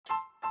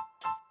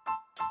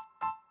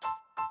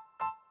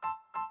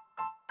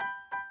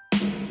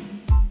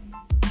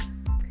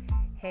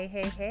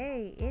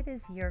Hey, it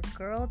is your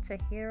girl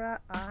Tahira.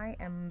 I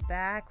am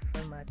back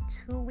from a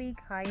 2-week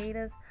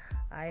hiatus.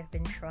 I've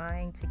been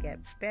trying to get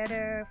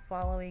better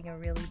following a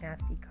really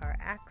nasty car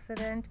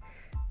accident,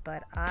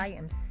 but I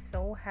am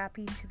so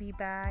happy to be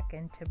back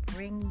and to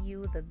bring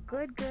you the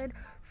good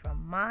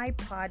from my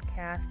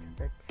podcast,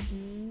 The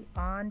Tea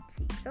on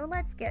Tea. So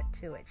let's get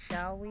to it,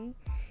 shall we?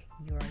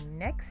 Your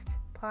next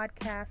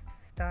podcast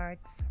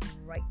starts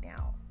right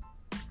now.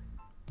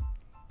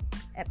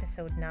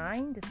 Episode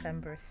 9,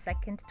 December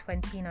 2nd,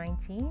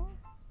 2019.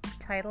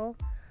 Title,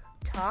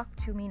 Talk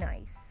to Me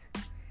Nice.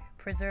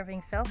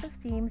 Preserving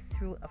Self-Esteem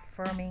Through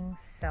Affirming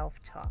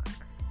Self-Talk.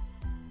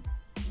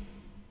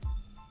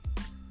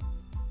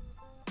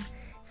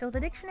 So the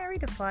dictionary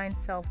defines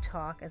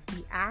self-talk as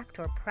the act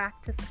or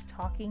practice of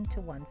talking to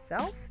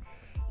oneself,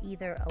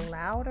 either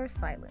aloud or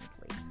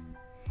silently.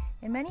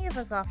 And many of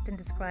us often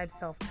describe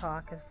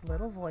self-talk as the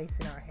little voice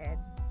in our head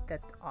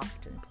that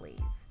often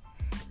plays.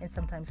 And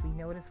sometimes we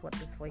notice what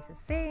this voice is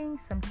saying,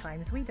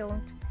 sometimes we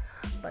don't.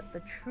 But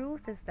the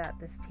truth is that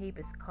this tape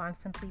is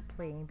constantly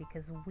playing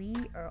because we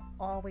are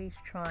always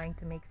trying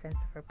to make sense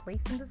of our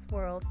place in this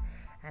world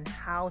and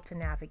how to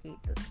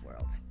navigate this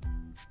world.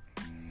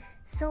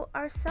 So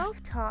our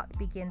self-talk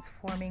begins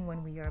forming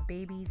when we are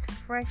babies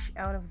fresh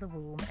out of the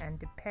womb and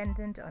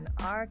dependent on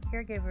our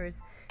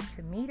caregivers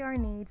to meet our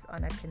needs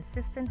on a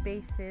consistent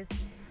basis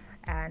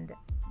and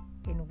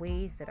in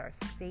ways that are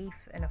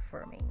safe and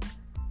affirming.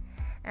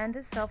 And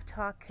this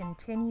self-talk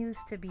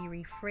continues to be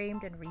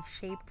reframed and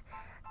reshaped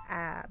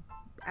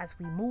as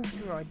we move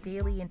through our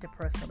daily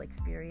interpersonal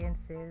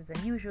experiences, and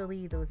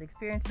usually those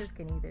experiences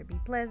can either be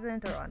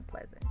pleasant or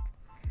unpleasant.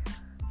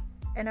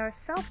 And our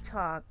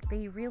self-talk,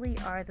 they really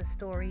are the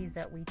stories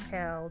that we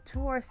tell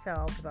to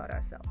ourselves about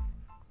ourselves.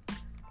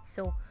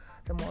 So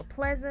the more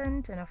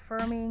pleasant and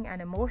affirming and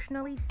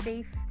emotionally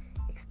safe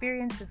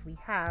experiences we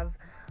have,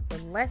 the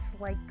less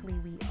likely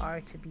we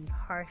are to be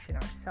harsh in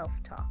our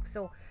self-talk.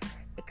 So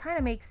it kind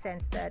of makes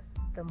sense that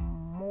the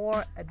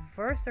more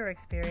adverse our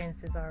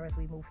experiences are as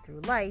we move through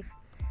life,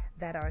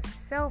 that our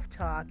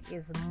self-talk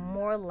is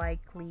more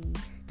likely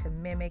to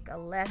mimic a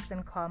less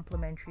than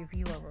complimentary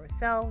view of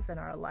ourselves and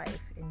our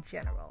life in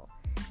general.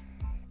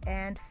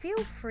 And feel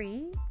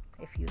free,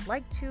 if you'd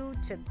like to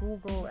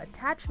Google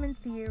attachment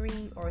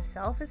theory or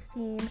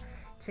self-esteem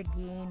to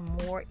gain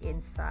more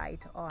insight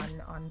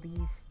on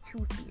these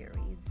two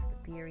theories,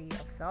 the theory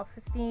of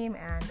self-esteem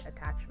and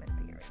attachment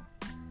theory.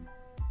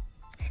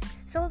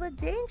 So the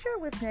danger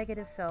with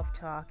negative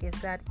self-talk is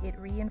that it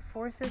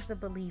reinforces the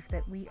belief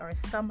that we are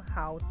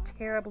somehow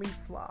terribly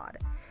flawed,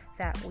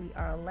 that we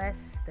are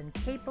less than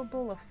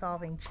capable of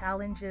solving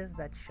challenges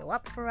that show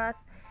up for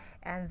us,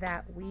 and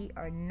that we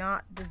are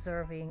not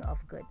deserving of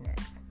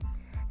goodness.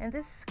 And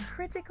this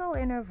critical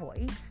inner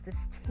voice,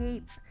 this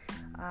tape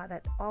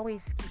that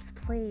always keeps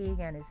playing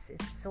and is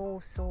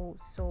so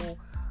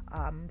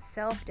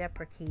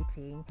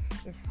self-deprecating,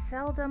 is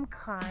seldom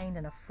kind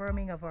and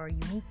affirming of our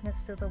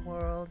uniqueness to the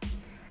world,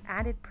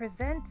 and it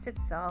presents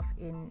itself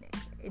in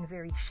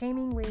very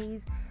shaming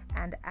ways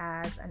and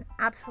as an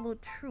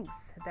absolute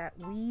truth that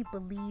we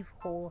believe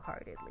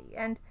wholeheartedly.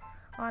 And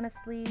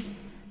honestly,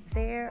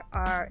 there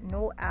are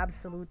no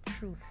absolute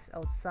truths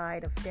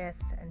outside of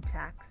death and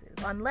taxes,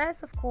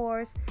 unless, of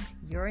course,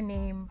 your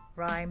name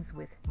rhymes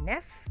with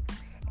Neff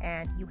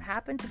and you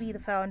happen to be the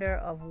founder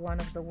of one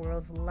of the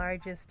world's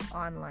largest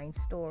online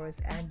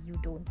stores and you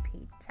don't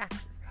pay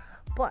taxes.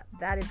 But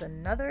that is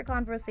another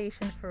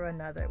conversation for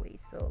another week.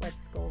 So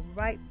let's go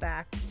right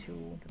back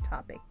to the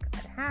topic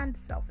at hand,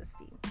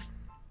 self-esteem.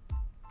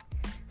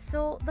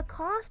 So the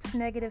cost of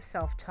negative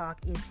self-talk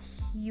is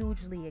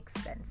hugely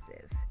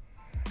expensive.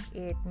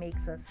 It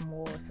makes us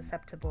more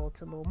susceptible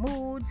to low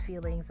moods,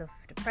 feelings of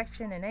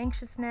depression and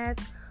anxiousness,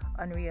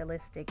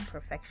 unrealistic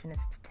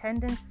perfectionist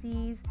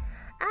tendencies,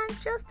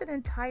 and just an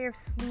entire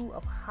slew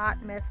of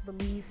hot mess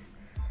beliefs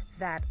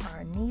that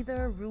are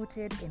neither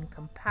rooted in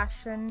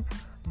compassion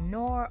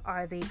nor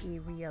are they a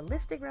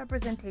realistic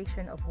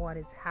representation of what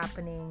is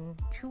happening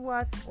to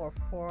us or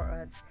for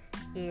us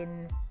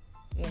in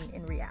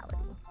reality.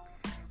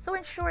 So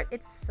in short,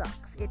 it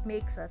sucks. It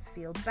makes us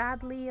feel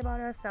badly about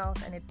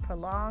ourselves and it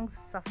prolongs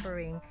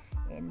suffering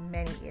in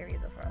many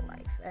areas of our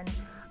life. And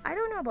I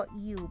don't know about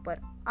you, but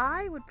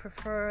I would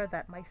prefer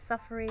that my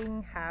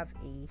suffering have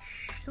a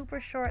super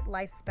short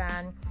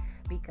lifespan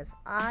because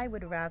I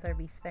would rather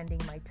be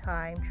spending my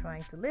time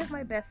trying to live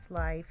my best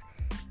life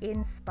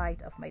in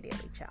spite of my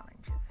daily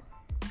challenges.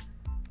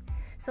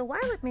 So while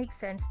it makes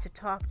sense to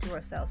talk to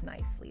ourselves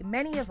nicely,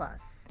 many of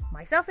us,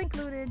 myself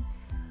included,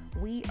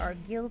 we are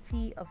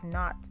guilty of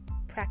not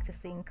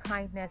practicing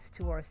kindness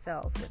to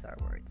ourselves with our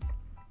words.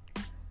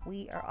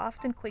 We are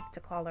often quick to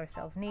call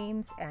ourselves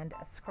names and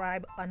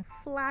ascribe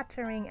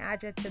unflattering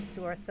adjectives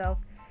to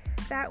ourselves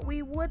that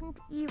we wouldn't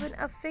even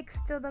affix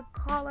to the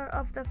collar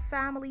of the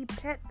family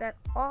pet that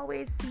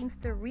always seems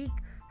to wreak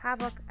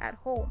havoc at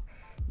home.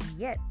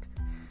 Yet,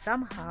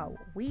 somehow,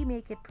 we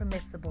make it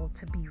permissible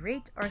to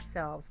berate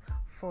ourselves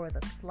for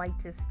the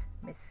slightest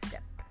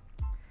misstep.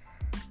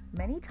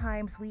 Many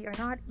times we are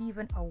not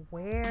even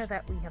aware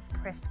that we have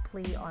pressed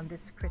play on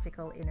this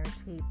critical inner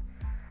tape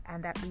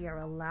and that we are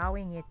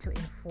allowing it to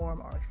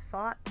inform our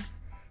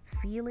thoughts,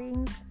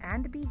 feelings,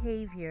 and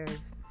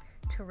behaviors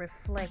to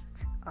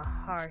reflect a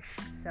harsh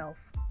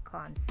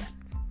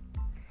self-concept.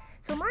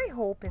 So my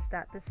hope is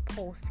that this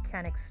post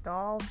can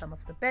extol some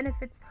of the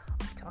benefits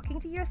of talking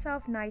to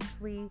yourself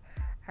nicely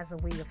as a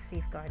way of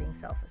safeguarding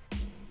self-esteem.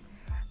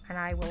 And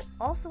I will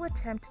also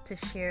attempt to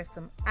share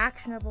some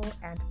actionable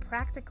and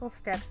practical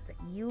steps that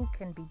you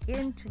can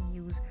begin to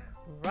use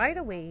right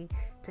away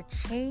to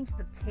change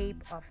the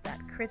tape of that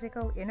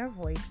critical inner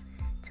voice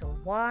to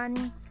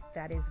one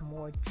that is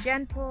more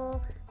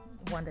gentle,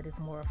 one that is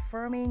more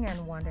affirming,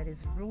 and one that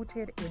is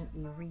rooted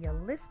in a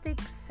realistic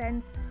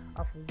sense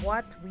of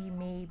what we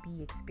may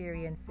be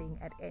experiencing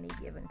at any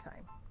given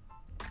time.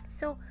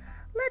 So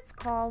let's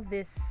call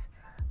this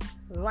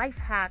life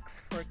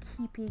hacks for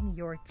keeping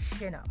your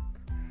chin up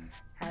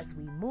as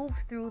we move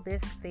through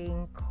this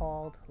thing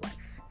called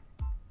life.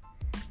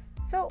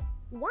 So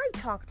why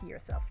talk to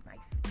yourself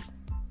nicely?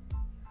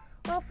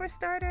 Well, for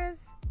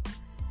starters,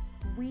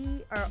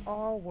 we are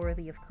all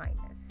worthy of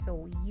kindness.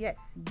 So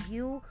yes,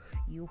 you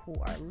who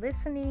are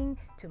listening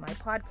to my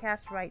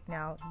podcast right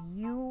now,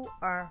 you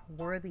are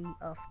worthy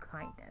of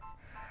kindness.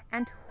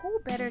 And who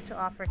better to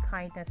offer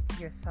kindness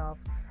to yourself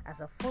as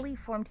a fully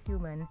formed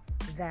human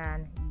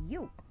than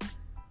you?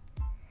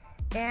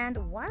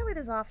 And while it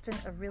is often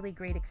a really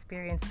great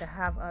experience to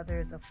have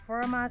others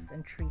affirm us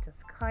and treat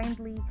us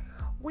kindly,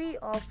 we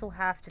also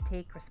have to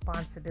take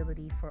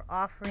responsibility for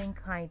offering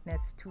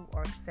kindness to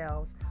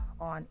ourselves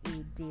on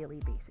a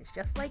daily basis.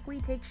 Just like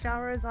we take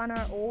showers on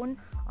our own,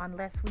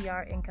 unless we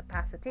are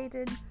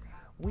incapacitated,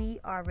 we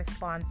are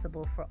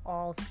responsible for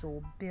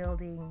also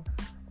building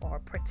or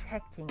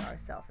protecting our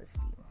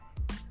self-esteem.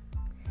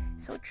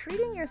 So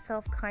treating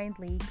yourself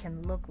kindly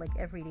can look like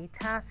everyday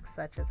tasks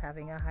such as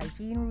having a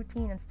hygiene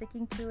routine and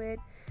sticking to it,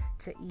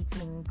 to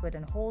eating good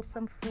and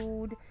wholesome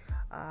food,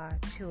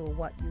 to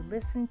what you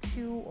listen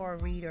to or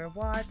read or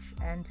watch,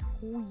 and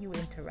who you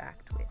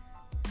interact with.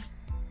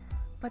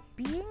 But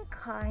being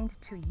kind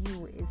to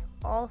you is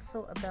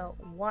also about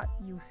what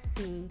you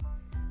say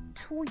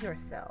to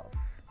yourself,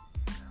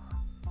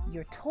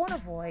 your tone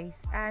of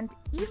voice, and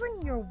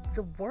even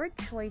the word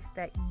choice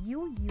that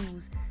you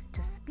use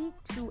to speak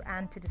to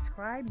and to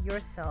describe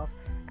yourself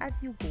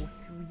as you go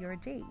through your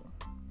day.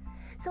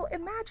 So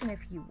imagine,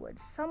 if you would,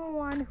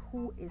 someone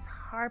who is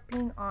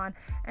harping on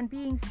and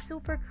being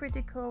super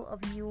critical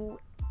of you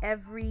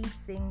every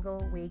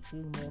single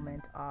waking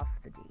moment of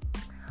the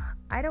day.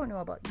 I don't know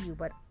about you,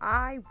 but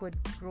I would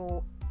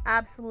grow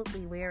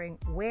absolutely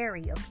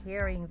wary of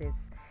hearing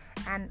this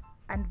and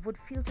would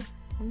feel just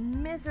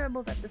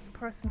miserable that this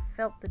person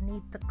felt the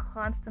need to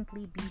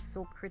constantly be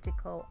so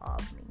critical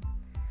of me.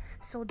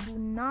 So do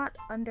not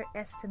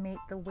underestimate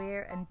the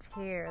wear and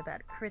tear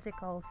that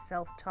critical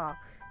self-talk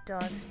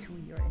does to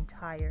your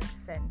entire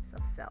sense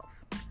of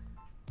self.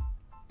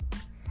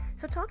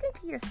 So talking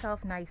to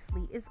yourself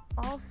nicely is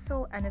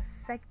also an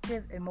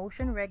effective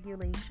emotion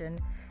regulation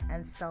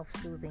and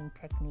self-soothing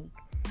technique,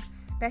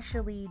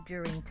 especially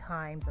during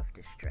times of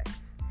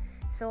distress.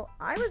 So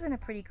I was in a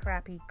pretty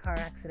crappy car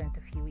accident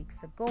a few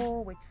weeks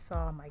ago, which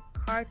saw my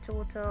car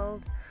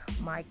totaled,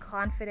 my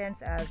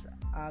confidence as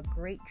a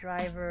great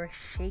driver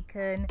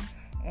shaken,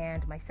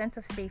 and my sense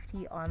of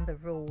safety on the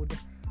road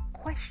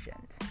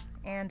questioned.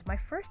 And my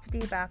first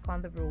day back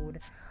on the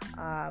road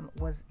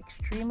was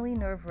extremely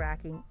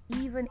nerve-wracking,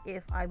 even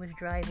if I was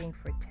driving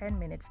for 10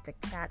 minutes to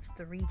catch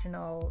the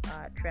regional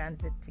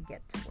transit to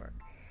get to work.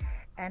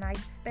 And I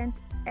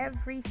spent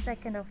every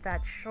second of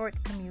that short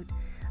commute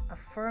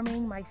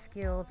affirming my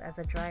skills as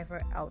a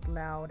driver out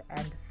loud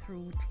and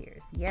through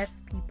tears.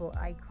 Yes, people,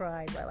 I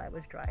cried while I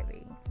was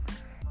driving.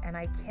 And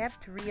I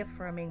kept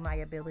reaffirming my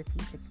ability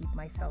to keep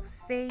myself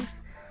safe,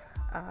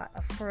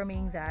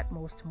 affirming that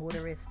most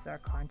motorists are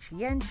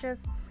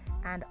conscientious.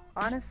 And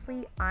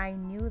honestly, I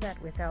knew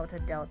that without a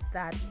doubt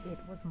that it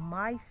was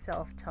my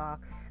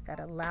self-talk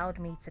that allowed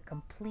me to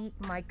complete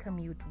my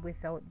commute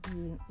without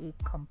being a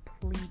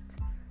complete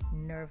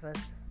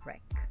nervous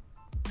wreck.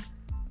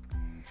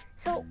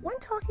 So when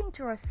talking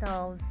to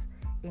ourselves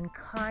in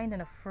kind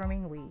and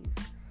affirming ways,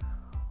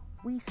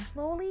 we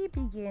slowly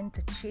begin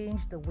to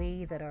change the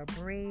way that our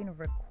brain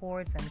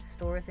records and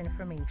stores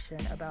information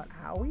about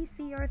how we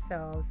see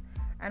ourselves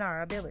and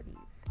our abilities.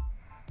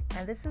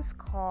 And this is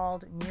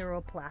called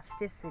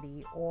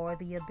neuroplasticity, or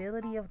the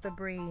ability of the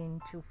brain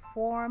to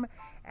form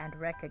and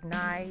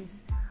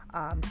recognize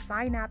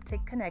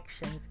synaptic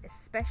connections,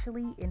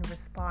 especially in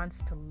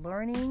response to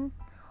learning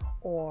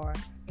or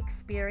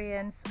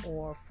experience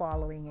or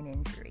following an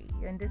injury.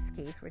 In this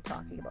case, we're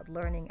talking about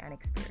learning and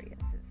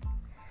experiences.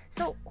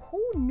 So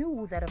who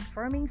knew that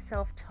affirming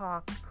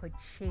self-talk could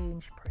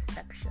change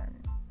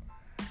perception?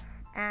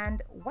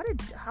 And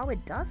how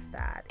it does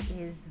that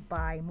is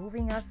by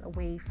moving us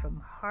away from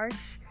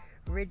harsh,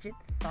 rigid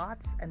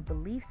thoughts and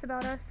beliefs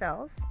about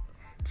ourselves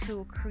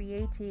to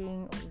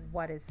creating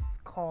what is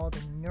called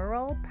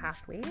neural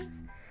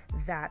pathways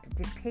that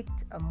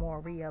depict a more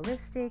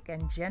realistic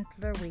and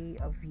gentler way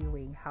of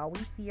viewing how we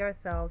see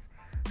ourselves,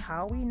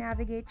 how we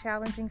navigate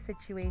challenging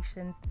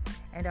situations,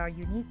 and our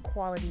unique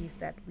qualities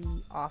that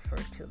we offer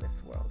to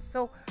this world.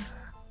 So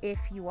if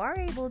you are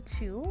able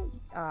to,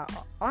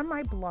 on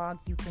my blog,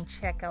 you can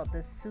check out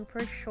this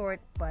super short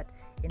but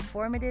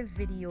informative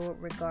video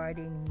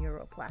regarding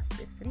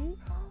neuroplasticity.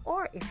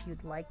 Or if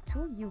you'd like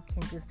to, you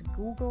can just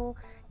Google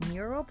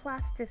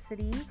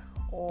neuroplasticity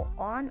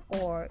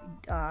or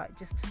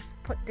just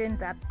put in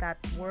that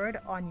word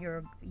on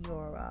your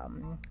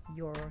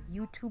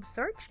YouTube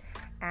search,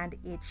 and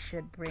it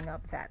should bring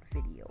up that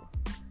video.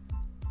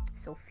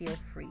 So feel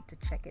free to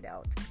check it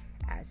out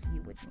as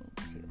you would need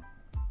to.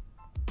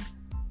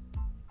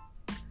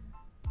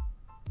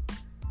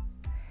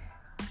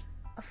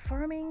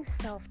 Affirming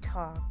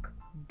self-talk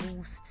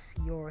boosts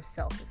your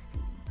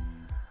self-esteem,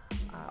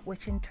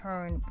 which in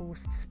turn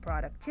boosts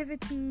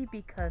productivity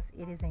because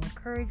it is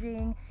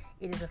encouraging,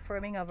 it is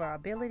affirming of our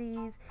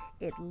abilities,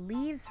 it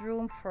leaves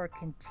room for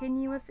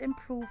continuous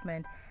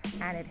improvement,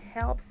 and it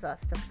helps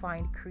us to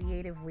find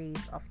creative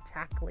ways of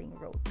tackling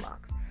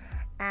roadblocks.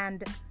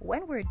 And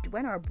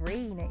when our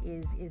brain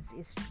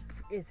is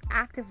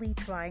actively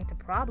trying to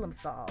problem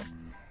solve,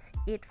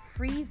 it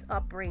frees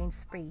up brain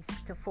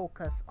space to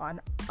focus on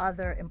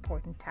other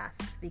important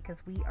tasks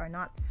because we are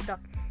not stuck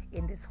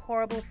in this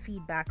horrible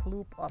feedback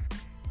loop of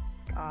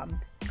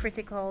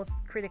critical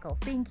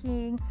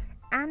thinking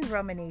and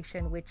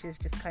rumination, which is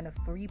just kind of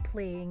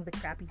replaying the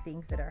crappy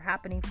things that are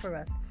happening for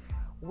us,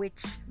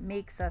 which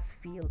makes us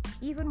feel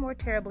even more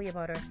terribly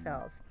about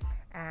ourselves.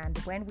 And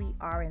when we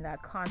are in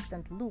that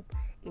constant loop,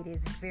 it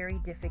is very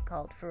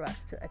difficult for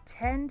us to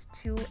attend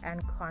to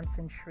and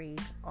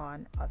concentrate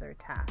on other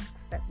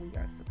tasks that we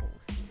are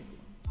supposed to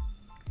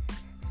do.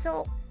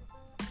 So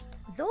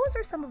those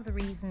are some of the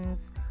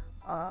reasons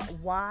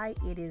why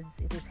it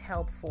is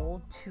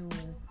helpful to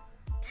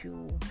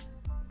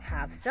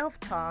have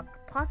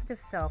self-talk, positive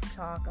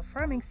self-talk,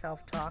 affirming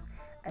self-talk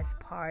as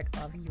part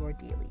of your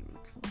daily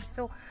routine.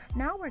 So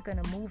now we're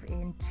going to move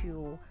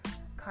into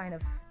kind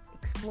of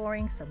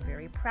exploring some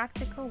very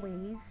practical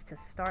ways to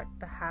start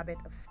the habit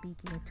of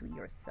speaking to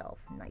yourself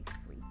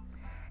nicely.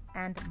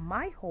 And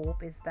my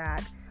hope is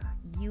that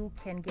you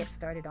can get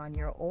started on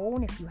your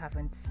own if you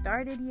haven't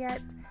started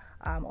yet,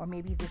 or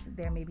maybe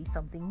there may be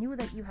something new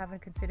that you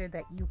haven't considered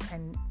that you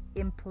can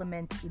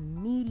implement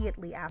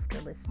immediately after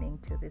listening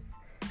to this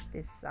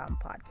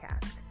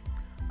podcast.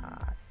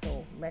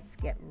 So let's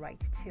get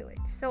right to it.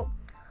 So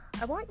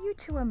I want you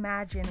to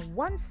imagine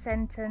one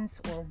sentence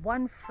or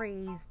one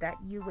phrase that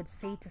you would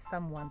say to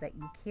someone that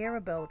you care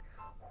about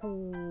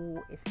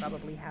who is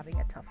probably having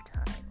a tough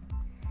time.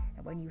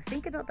 And when you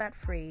think about that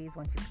phrase,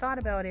 once you've thought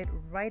about it,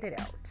 write it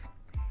out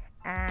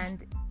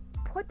and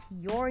put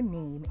your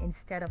name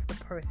instead of the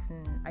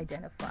person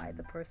identified,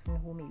 the person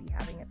who may be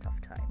having a tough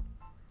time.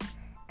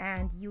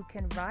 And you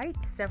can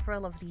write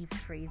several of these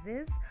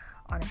phrases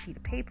on a sheet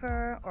of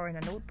paper or in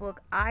a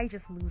notebook. I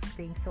just lose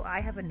things, so I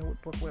have a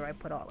notebook where I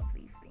put all of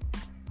these things.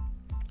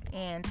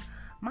 And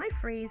my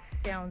phrase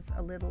sounds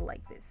a little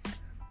like this: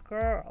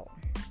 girl,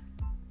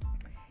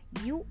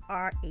 you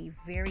are a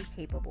very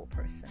capable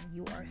person.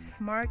 You are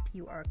smart,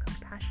 you are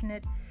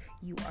compassionate,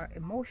 you are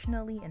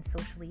emotionally and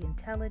socially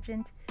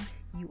intelligent,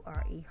 you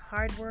are a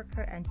hard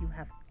worker, and you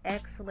have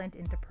excellent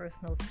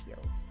interpersonal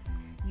skills.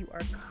 You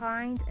are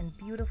kind and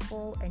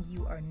beautiful, and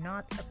you are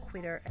not a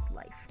quitter at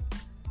life.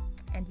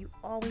 And you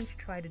always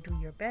try to do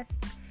your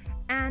best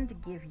and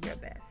give your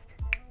best.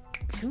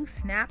 2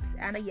 snaps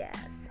and a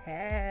yes.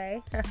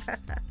 Hey.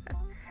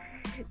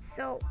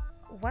 So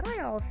what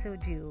I also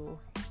do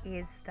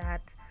is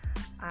that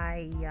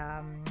I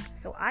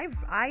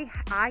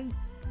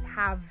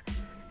have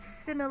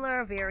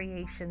similar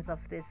variations of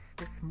this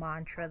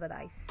mantra that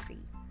I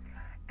see.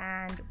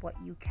 And what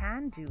you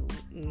can do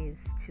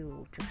is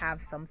to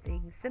have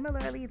something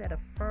similarly that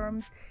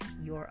affirms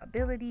your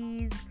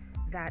abilities,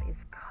 that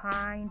is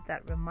kind,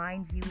 that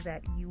reminds you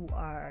that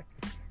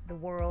the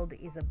world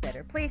is a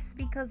better place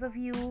because of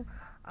you.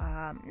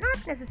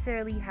 Not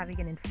necessarily having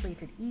an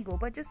inflated ego,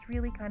 but just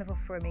really kind of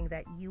affirming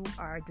that you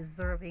are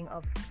deserving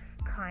of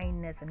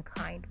kindness and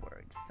kind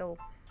words. So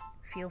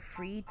feel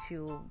free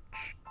to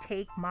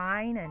take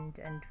mine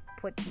and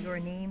put your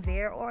name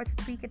there, or to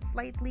tweak it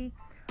slightly.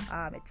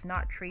 It's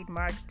not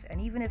trademarked, and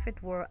even if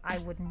it were, I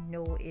wouldn't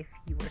know if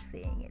you were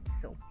saying it.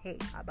 So hey,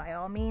 by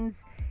all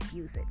means,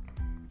 use it.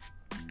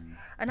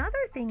 Another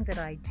thing that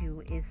I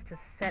do is to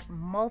set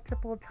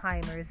multiple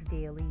timers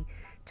daily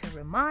to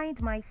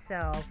remind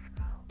myself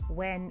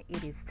when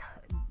it is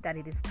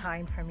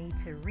time for me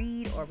to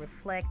read or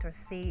reflect or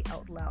say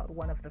out loud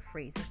one of the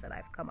phrases that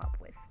I've come up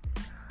with.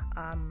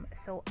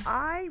 So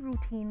I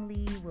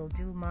routinely will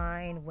do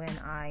mine when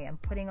I am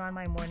putting on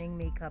my morning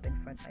makeup in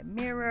front of my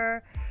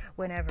mirror,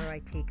 whenever I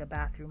take a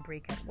bathroom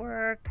break at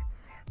work,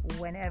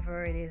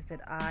 whenever it is that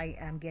I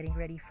am getting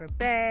ready for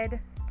bed.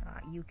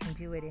 You can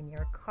do it in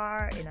your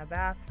car, in a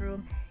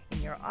bathroom, in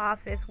in your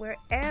office,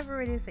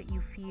 wherever it is that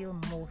you feel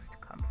most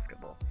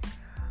comfortable.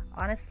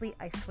 Honestly,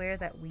 I swear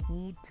that we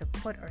need to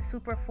put our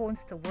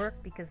superphones to work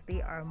because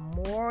they are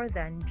more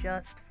than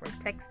just for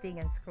texting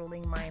and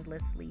scrolling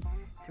mindlessly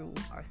through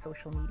our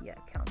social media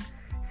accounts.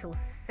 So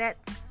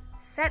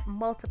set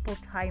multiple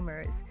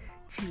timers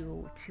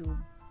to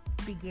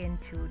begin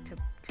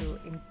to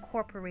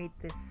incorporate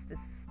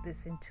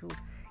this into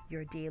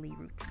your daily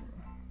routine.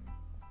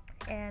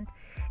 And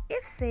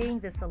if saying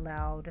this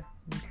aloud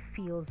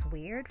feels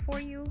weird for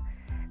you,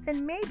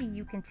 then maybe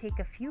you can take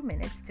a few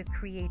minutes to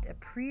create a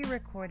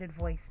pre-recorded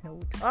voice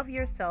note of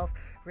yourself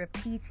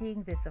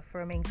repeating this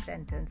affirming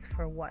sentence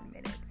for 1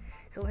 minute.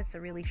 So if it's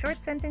a really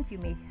short sentence, you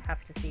may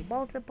have to say it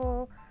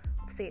multiple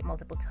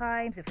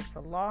times. If it's a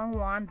long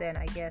one, then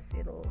I guess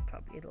it'll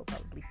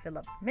probably fill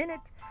up a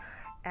minute.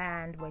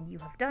 And when you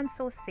have done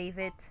so, save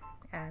it,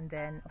 and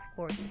then of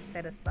course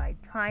set aside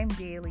time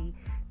daily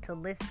to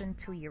listen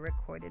to your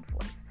recorded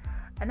voice.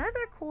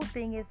 Another cool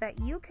thing is that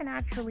you can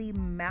actually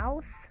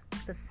mouth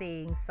the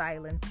saying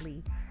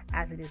silently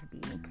as it is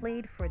being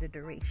played for the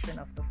duration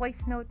of the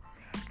voice note,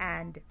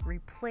 and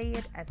replay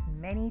it as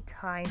many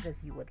times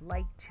as you would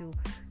like to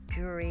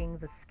during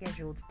the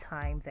scheduled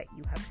time that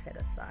you have set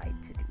aside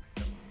to do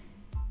so.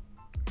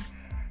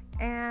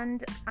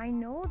 And I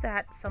know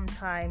that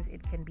sometimes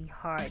it can be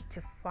hard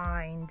to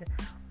find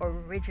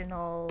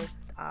original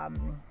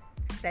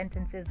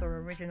sentences or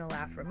original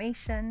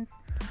affirmations.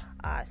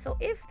 So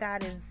if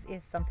that is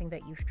something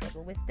that you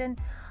struggle with, then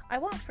I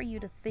want for you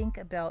to think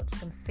about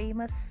some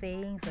famous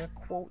sayings or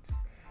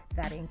quotes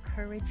that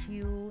encourage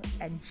you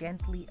and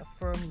gently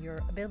affirm your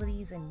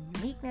abilities and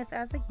uniqueness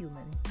as a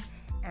human,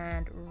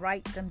 and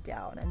write them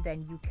down. And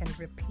then you can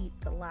repeat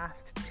the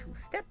last 2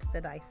 steps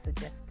that I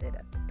suggested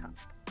at the top.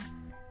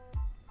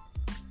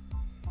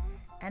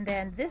 And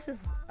then this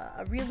is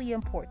a really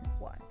important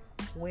one,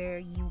 where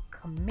you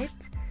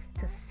commit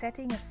to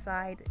setting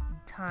aside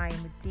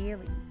time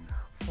daily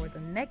for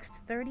the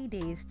next 30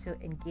 days to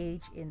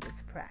engage in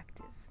this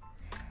practice,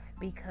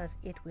 because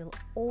it will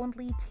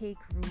only take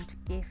root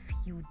if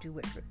you do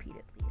it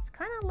repeatedly. It's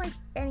kind of like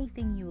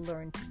anything you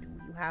learn to do,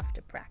 you have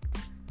to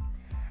practice.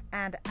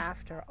 And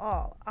after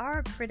all,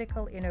 our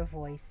critical inner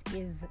voice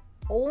is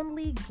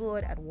only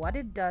good at what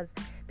it does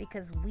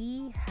because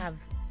we have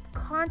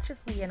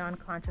consciously and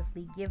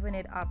unconsciously given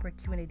it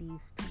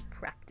opportunities to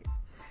practice.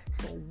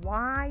 So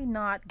why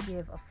not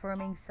give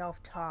affirming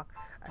self-talk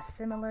a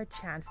similar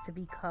chance to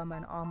become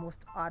an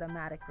almost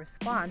automatic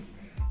response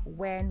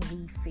when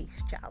we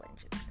face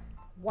challenges?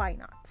 Why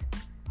not?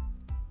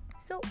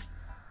 So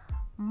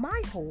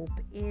my hope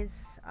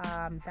is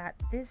that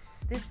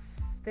this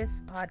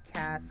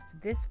podcast,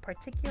 this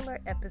particular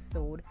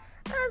episode,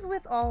 as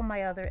with all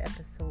my other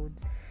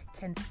episodes,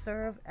 can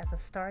serve as a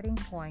starting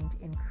point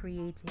in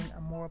creating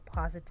a more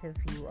positive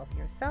view of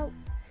yourself,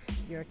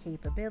 your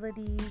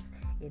capabilities,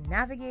 in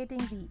navigating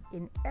the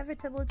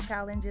inevitable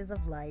challenges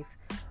of life,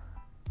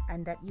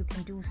 and that you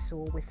can do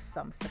so with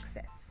some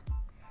success.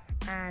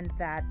 And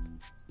that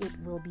it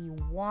will be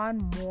one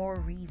more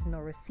reason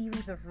or a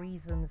series of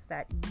reasons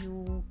that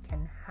you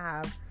can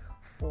have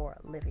for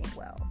living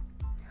well.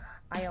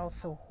 I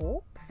also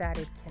hope that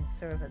it can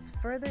serve as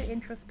further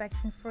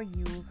introspection for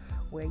you,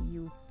 where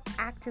you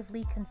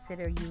actively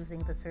consider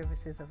using the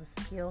services of a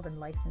skilled and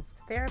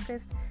licensed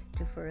therapist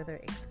to further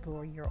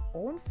explore your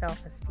own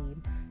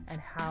self-esteem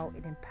and how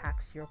it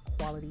impacts your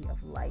quality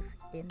of life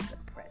in the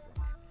present.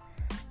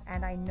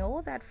 And I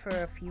know that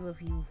for a few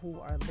of you who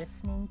are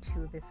listening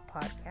to this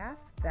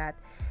podcast, that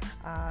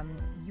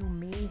you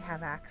may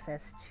have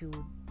access to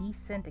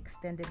decent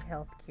extended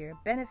health care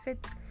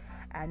benefits,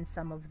 and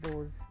some of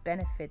those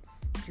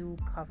benefits do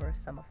cover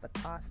some of the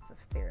costs of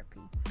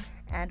therapy.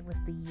 And with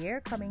the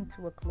year coming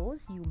to a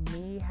close, you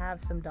may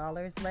have some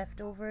dollars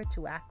left over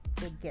to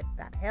get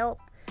that help,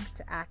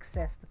 to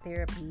access the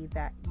therapy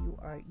that you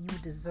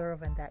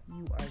deserve and that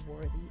you are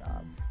worthy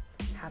of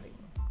having.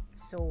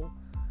 So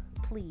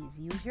please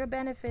use your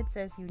benefits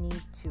as you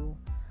need to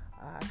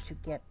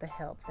get the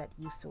help that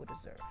you so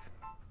deserve.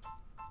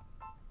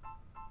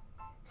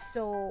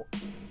 So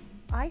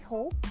I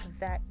hope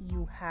that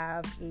you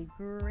have a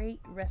great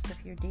rest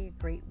of your day,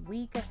 a great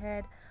week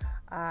ahead.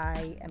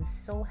 I am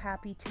so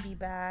happy to be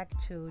back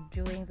to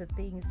doing the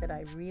things that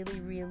I really,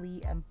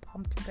 really am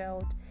pumped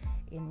about,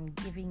 in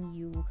giving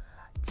you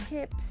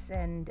tips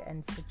and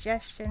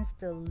suggestions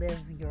to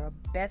live your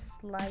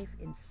best life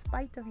in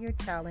spite of your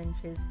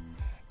challenges.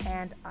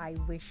 And I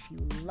wish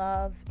you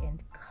love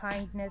and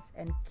kindness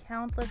and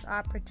countless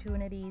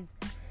opportunities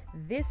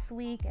this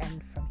week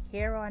and from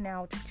here on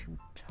out to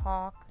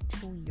talk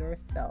to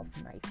yourself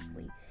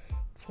nicely.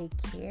 Take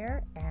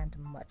care and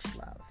much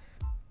love.